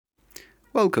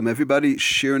Welcome everybody,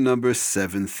 shir number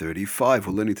 735.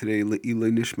 We're learning today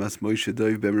Le'ilei Nishmas Moshe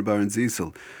Dov Ben Rabar and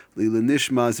Zisel. Le'ilei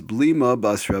Nishmas Blima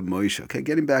Bas Rab Moshe. Okay,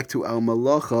 getting back to our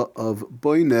malacha of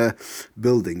Boneh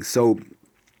building. So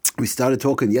we started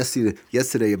talking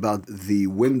yesterday about the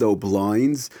window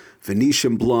blinds,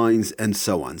 Venetian blinds, and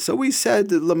so on. So we said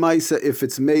that Lamaisa, if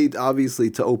it's made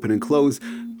obviously to open and close,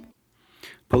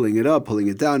 pulling it up, pulling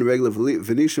it down, regular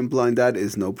Venetian blind, that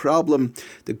is no problem.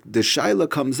 The shaila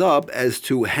comes up as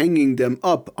to hanging them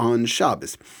up on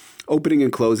Shabbos. Opening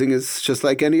and closing is just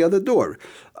like any other door.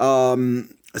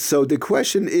 So the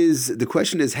question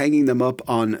is hanging them up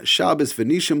on Shabbos,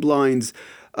 Venetian blinds,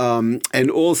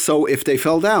 and also if they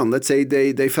fell down. Let's say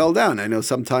they fell down. I know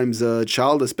sometimes a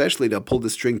child especially, they'll pull the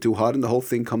string too hard and the whole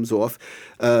thing comes off,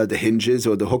 the hinges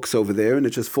or the hooks over there, and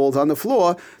it just falls on the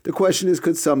floor. The question is,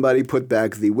 could somebody put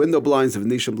back the window blinds, the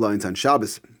Venetian blinds on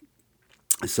Shabbos?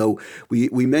 So we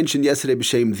mentioned yesterday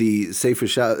b'shem the Sefer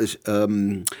Lametes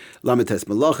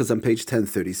Malachas on page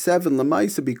 1037.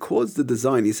 Lamaisa, because the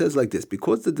design, he says like this,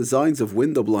 because the designs of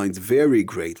window blinds vary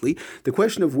greatly, the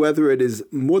question of whether it is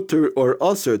mutter or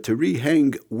usser to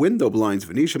rehang window blinds,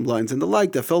 Venetian blinds, and the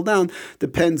like that fell down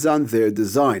depends on their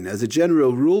design. As a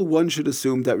general rule, one should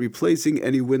assume that replacing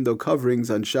any window coverings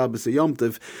on Shabbos or Yom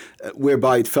Tov,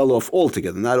 whereby it fell off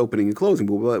altogether, not opening and closing,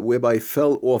 but whereby it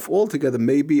fell off altogether,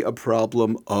 may be a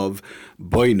problem of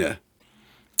Boneh.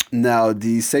 Now,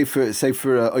 the Sefer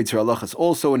Oitzer Halachas,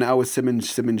 also in our Siman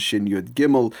Shin Yud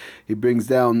Gimel, he brings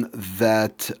down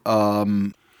that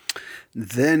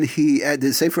then he at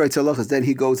the Sefer Oitzer Halachas, then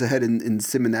he goes ahead in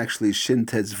Siman actually Shin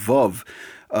Tez Vav,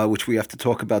 which we have to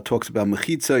talk about, talks about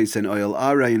mechitzos and oil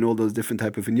aray and all those different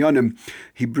type of inyanim.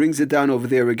 He brings it down over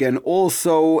there again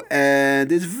also,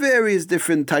 and there's various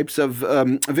different types of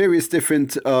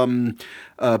poskim.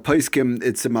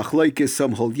 It's a machlokes,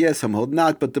 some hold yes, some hold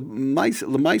not, but the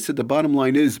bottom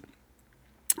line is,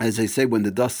 as I say, when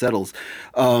the dust settles,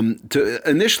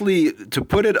 to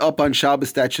put it up on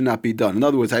Shabbos, that should not be done. In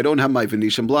other words, I don't have my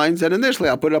Venetian blinds, and initially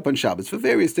I'll put it up on Shabbos. For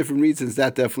various different reasons,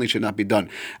 that definitely should not be done.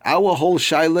 Our whole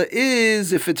shaila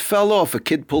is, if it fell off, a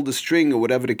kid pulled a string or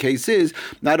whatever the case is,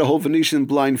 not a whole Venetian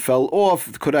blind fell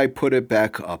off, could I put it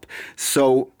back up?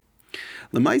 So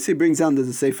Lamaisi brings down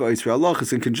the Sefer Oitzer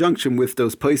Halachas in conjunction with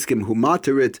those poskim who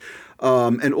matter it,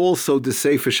 and also the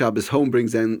Sefer Shabbos Home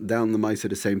brings down Lamaisi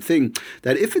the same thing,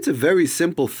 that if it's a very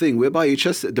simple thing whereby you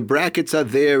just, the brackets are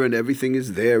there and everything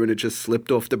is there and it just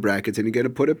slipped off the brackets and you're going to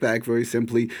put it back very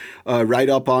simply right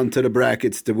up onto the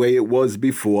brackets the way it was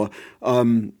before,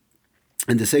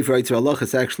 and the Sefer Oitzer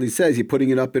Halachas actually says you're putting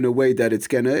it up in a way that it's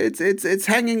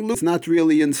hanging loose. It's not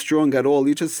really in strong at all.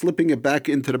 You're just slipping it back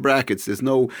into the brackets. There's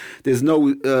no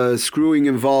screwing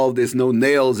involved. There's no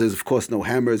nails. There's of course no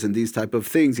hammers and these type of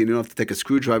things. You don't have to take a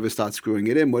screwdriver, start screwing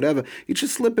it in, whatever. You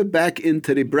just slip it back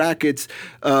into the brackets,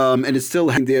 and it's still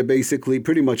hanging there basically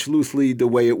pretty much loosely the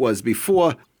way it was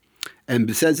before.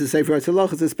 And says the Sefer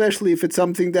Halachas, especially if it's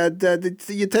something that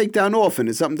you take down often,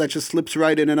 it's something that just slips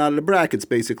right in and out of the brackets,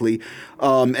 basically.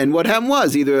 And what happened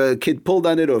was either a kid pulled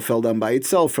on it or fell down by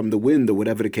itself from the wind or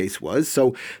whatever the case was.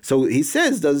 So he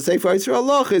says, does the Sefer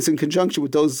Halachas in conjunction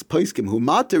with those poskim who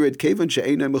matter it, kevan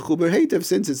she'eina mechuber heitev,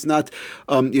 since it's not,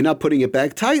 you're not putting it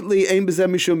back tightly. Ein b'zeh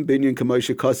mishum binyan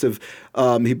k'moshe kasev.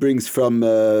 He brings from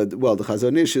the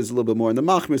Chazon Ish is a little bit more on the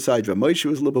machmer side. Rav Moshe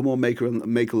was a little bit more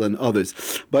makel than others.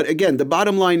 But again, the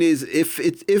bottom line is, if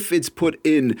it's put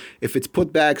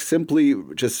back simply,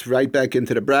 just right back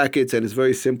into the brackets, and it's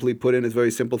very simply put in, it's a very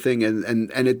simple thing,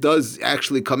 and it does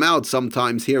actually come out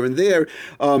sometimes here and there.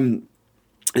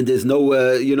 And there's no,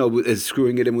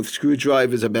 screwing it in with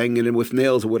screwdrivers or banging it in with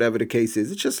nails or whatever the case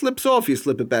is. It just slips off, you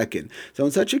slip it back in. So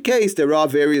in such a case, there are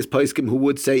various poskim who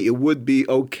would say it would be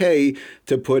okay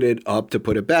to put it up, to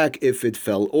put it back if it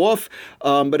fell off.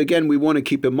 But again, we want to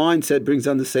keep in mind, brings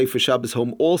on the Sefer Shabbos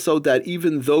Home also, that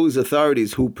even those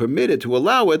authorities who permit it, to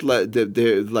allow it,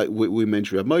 like we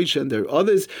mentioned Rav Moshe and there are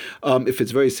others, if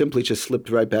it's very simply just slipped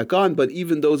right back on, but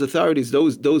even those authorities,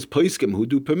 those poskim who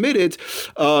do permit it,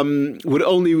 would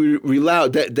only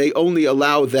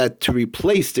allow that to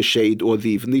replace the shade or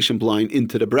the Venetian blind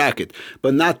into the bracket,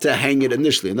 but not to hang it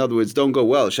initially. In other words, don't go,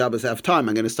 well, Shabbos have time,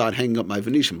 I'm going to start hanging up my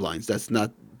Venetian blinds. That's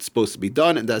not supposed to be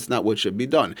done, and that's not what should be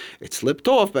done. It slipped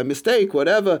off by mistake,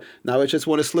 whatever. Now I just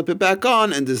want to slip it back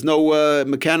on, and there's no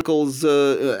mechanicals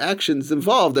actions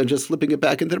involved, and just slipping it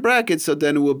back into the bracket, so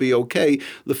then it will be okay,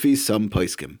 lefi some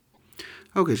poskim.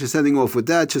 Okay, just ending off with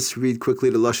that, just read quickly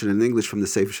the Lashon in English from the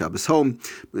Sefer Shabbos Home,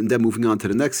 and then moving on to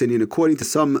the next Indian. According to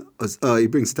some, he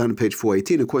brings it down to page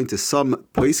 418, according to some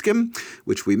poskim,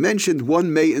 which we mentioned,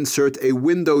 one may insert a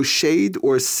window shade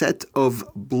or set of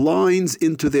blinds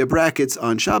into their brackets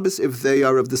on Shabbos if they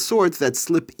are of the sort that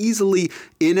slip easily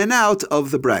in and out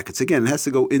of the brackets. Again, it has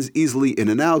to go easily in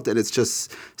and out, and it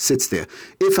just sits there.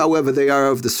 If, however, they are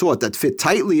of the sort that fit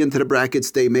tightly into the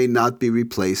brackets, they may not be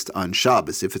replaced on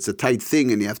Shabbos. If it's a tight thing,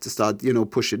 and you have to start,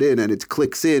 push it in, and it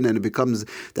clicks in, and it becomes,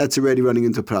 that's already running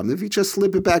into a problem. If you just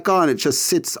slip it back on, it just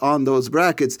sits on those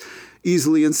brackets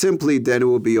easily and simply, then it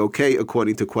will be okay,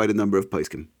 according to quite a number of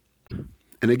poskim.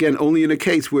 And again, only in a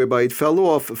case whereby it fell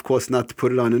off, of course, not to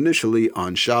put it on initially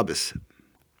on Shabbos.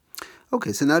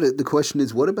 Okay, so now the question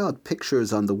is, what about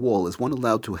pictures on the wall? Is one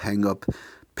allowed to hang up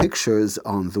pictures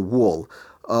on the wall?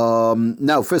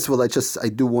 Now, first of all, I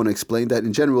do want to explain that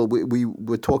in general, we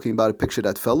were talking about a picture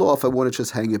that fell off. I want to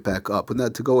just hang it back up. And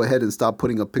that to go ahead and stop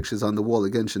putting up pictures on the wall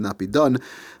again should not be done.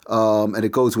 And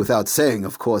it goes without saying,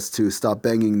 of course, to stop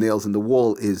banging nails in the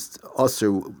wall is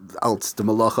also out the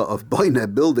malacha of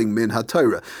Boneh, building min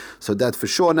ha-Torah. So that for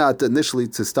sure not initially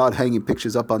to start hanging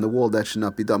pictures up on the wall, that should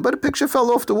not be done. But a picture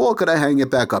fell off the wall, could I hang it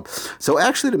back up? So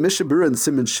actually the Mishnah Berurah in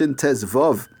Siman Shin Tez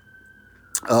Vav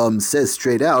says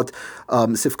straight out,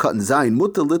 Sifkat and Zayin,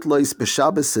 Mutta Litlois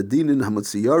B'Shabbos Sadinin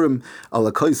Hamutziyarim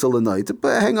Alakoisel Anait.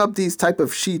 But hang up these type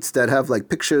of sheets that have like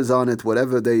pictures on it,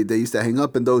 whatever they used to hang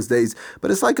up in those days.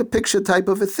 But it's like a picture type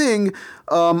of a thing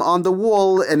on the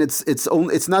wall, and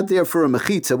it's not there for a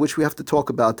mechitza, which we have to talk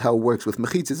about how it works with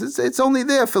mechitzas. It's only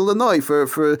there for lanoi,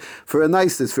 for a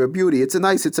niceness, for a beauty. It's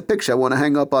a picture I want to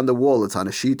hang up on the wall. It's on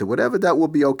a sheet or whatever. That will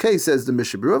be okay, says the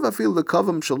Mishnah Berurah. I feel the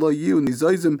kavam shalo you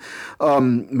nizaizim.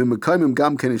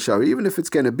 Even if it's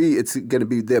going to be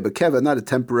there, but keva, not a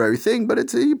temporary thing,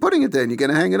 but you're putting it there and you're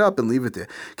going to hang it up and leave it there.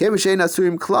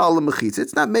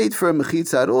 It's not made for a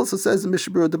mechitza. It also says the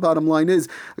Mishnah Berurah, the bottom line is,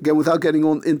 again, without getting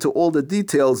into all the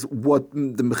details, what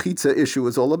the mechitza issue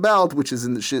is all about, which is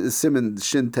in the Siman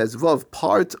Shin Tez Vav,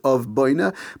 part of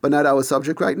Boneh, but not our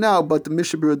subject right now. But the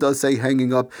Mishnah Berurah does say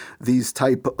hanging up these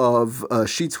type of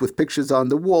sheets with pictures on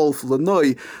the wall for the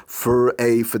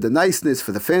niceness,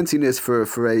 for the fanciness, for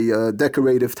a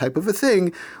decorative type of a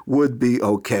thing would be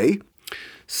okay.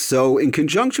 So in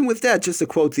conjunction with that, just to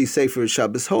quote the Sefer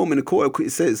Shabbos Home, and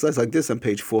it says like this on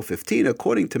page 415,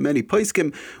 according to many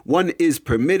poskim, one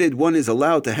is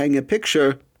allowed to hang a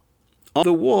picture on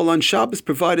the wall on Shabbos,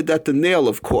 provided that the nail,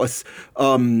 of course,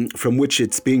 from which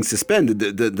it's being suspended,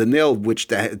 the nail which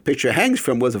the picture hangs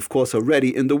from was, of course,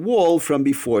 already in the wall from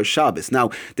before Shabbos. Now,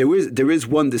 there is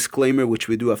one disclaimer which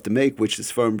we do have to make, which the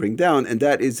Sfarim bring down, and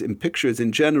that is in pictures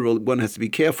in general, one has to be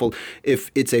careful.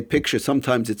 If it's a picture,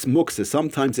 sometimes it's muksa,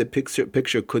 sometimes a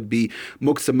picture could be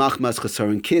muksa machmas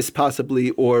chasaron kiss, possibly,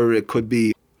 or it could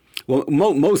be, well,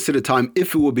 most of the time,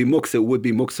 if it would be muksa, it would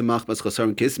be muksa machmas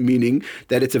chasaron kiss, meaning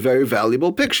that it's a very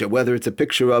valuable picture, whether it's a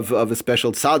picture of a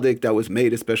special tzaddik that was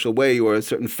made a special way, or a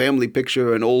certain family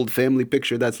picture, an old family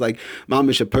picture that's like,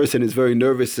 mamish, a person is very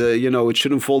nervous, it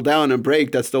shouldn't fall down and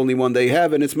break, that's the only one they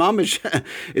have, and it's mamish,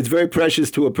 it's very precious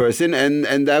to a person,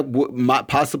 and that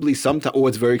possibly sometimes, or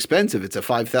it's very expensive, it's a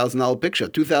 $5,000 picture,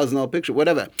 $2,000 picture,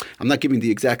 whatever. I'm not giving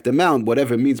the exact amount,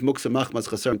 whatever it means muksa machmas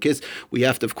chasaron kiss. We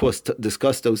have to, of course,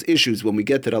 discuss those issues when we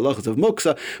get to the halachas of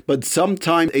muksa, but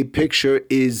sometimes a picture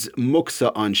is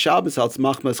muksa on Shabbos, al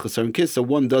machmas chasaron kiss, so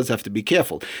one does have to be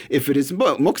careful. If it is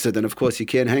muksa, then of course you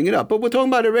can't hang it up. But we're talking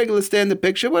about a regular standard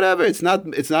picture, whatever. It's not a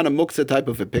muksa type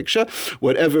of a picture.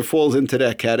 Whatever falls into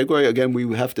that category, again,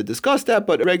 we have to discuss that,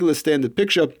 but a regular standard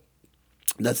picture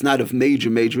that's not of major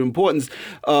importance,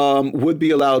 would be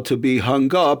allowed to be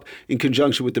hung up in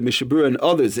conjunction with the Mishnah Berurah and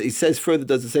others. He says further,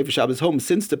 does the Sefer Shabbos Home,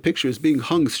 since the picture is being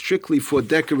hung strictly for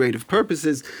decorative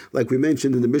purposes, like we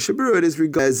mentioned in the Mishnah Berurah, it is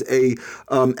regarded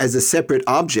as a separate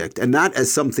object and not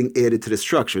as something added to the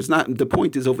structure. It's not, the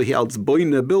point is over here, it's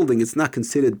Boneh building, it's not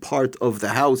considered part of the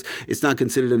house, it's not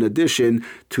considered an addition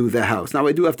to the house. Now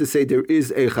I do have to say there is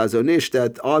a Chazon Ish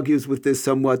that argues with this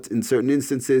somewhat in certain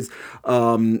instances.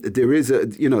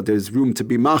 There's room to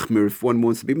be machmir if one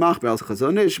wants to be machmir, al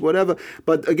Chazon Ish, whatever.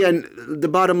 But again, the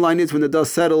bottom line is when the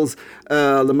dust settles,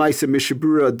 Lemaisa Mishnah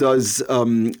Berurah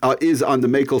is on the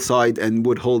Makel side and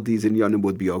would hold these in Yanim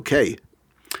would be okay.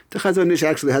 The Chazon Ish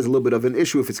actually has a little bit of an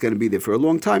issue if it's going to be there for a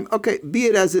long time. Okay, be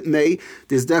it as it may,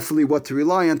 there's definitely what to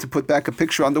rely on to put back a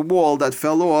picture on the wall that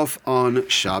fell off on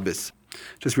Shabbos.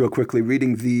 Just real quickly,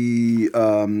 reading the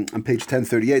on page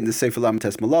 1038 in the Sefer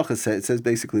Lamites Malachas, it says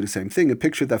basically the same thing. A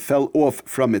picture that fell off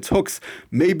from its hooks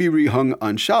may be rehung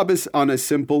on Shabbos on a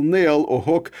simple nail or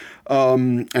hook,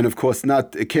 and of course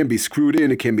not. It can be screwed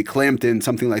in, it can be clamped in,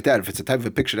 something like that. If it's a type of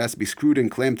a picture that has to be screwed in,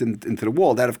 clamped into the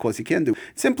wall, that of course you can do.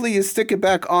 Simply you stick it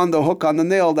back on the hook on the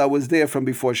nail that was there from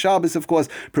before Shabbos, of course,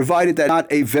 provided that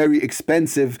not a very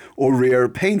expensive or rare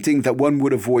painting that one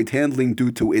would avoid handling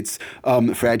due to its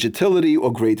fragility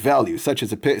or great value. Such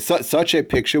a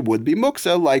picture would be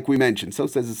muksa, like we mentioned. So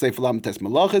says the Sefer Lamites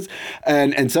Malachas,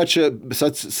 and such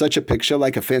a picture,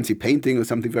 like a fancy painting or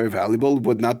something very valuable,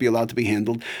 would not be allowed to be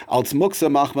handled als muksa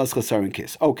machmas chasarin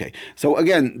kis. Okay, so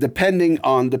again, depending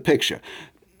on the picture.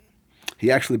 He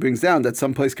actually brings down that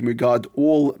some place can regard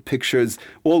all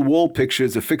wall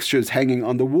pictures or fixtures hanging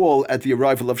on the wall at the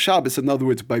arrival of Shabbos, in other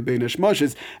words, by Bein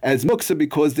Hashmashas, as muksa,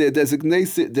 because their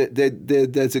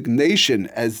designation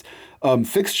as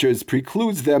fixtures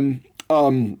precludes them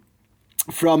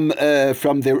from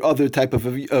their other type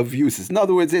of uses. In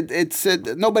other words, it's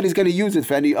nobody's going to use it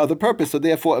for any other purpose, so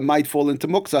therefore it might fall into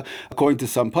muksa according to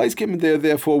some paiskim.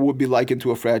 Therefore would be likened to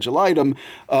a fragile item,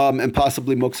 and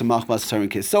possibly muksa machmas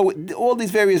tarinkis. So all these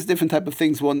various different type of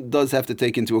things one does have to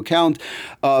take into account.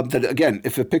 That again,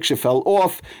 if a picture fell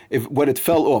off, when it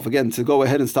fell off, again, to go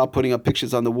ahead and stop putting up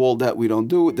pictures on the wall, that we don't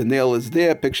do. The nail is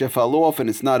there, picture fell off,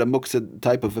 and it's not a muksa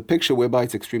type of a picture whereby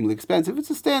it's extremely expensive. It's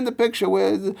a standard picture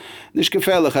where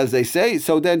as they say,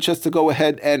 so then just to go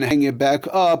ahead and hang it back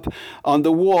up on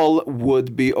the wall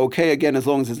would be okay, again, as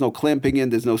long as there's no clamping in,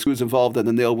 there's no screws involved, and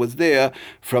the nail was there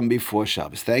from before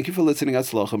Shabbos. Thank you for listening.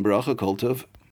 Atzlach and Bracha Kol Tov.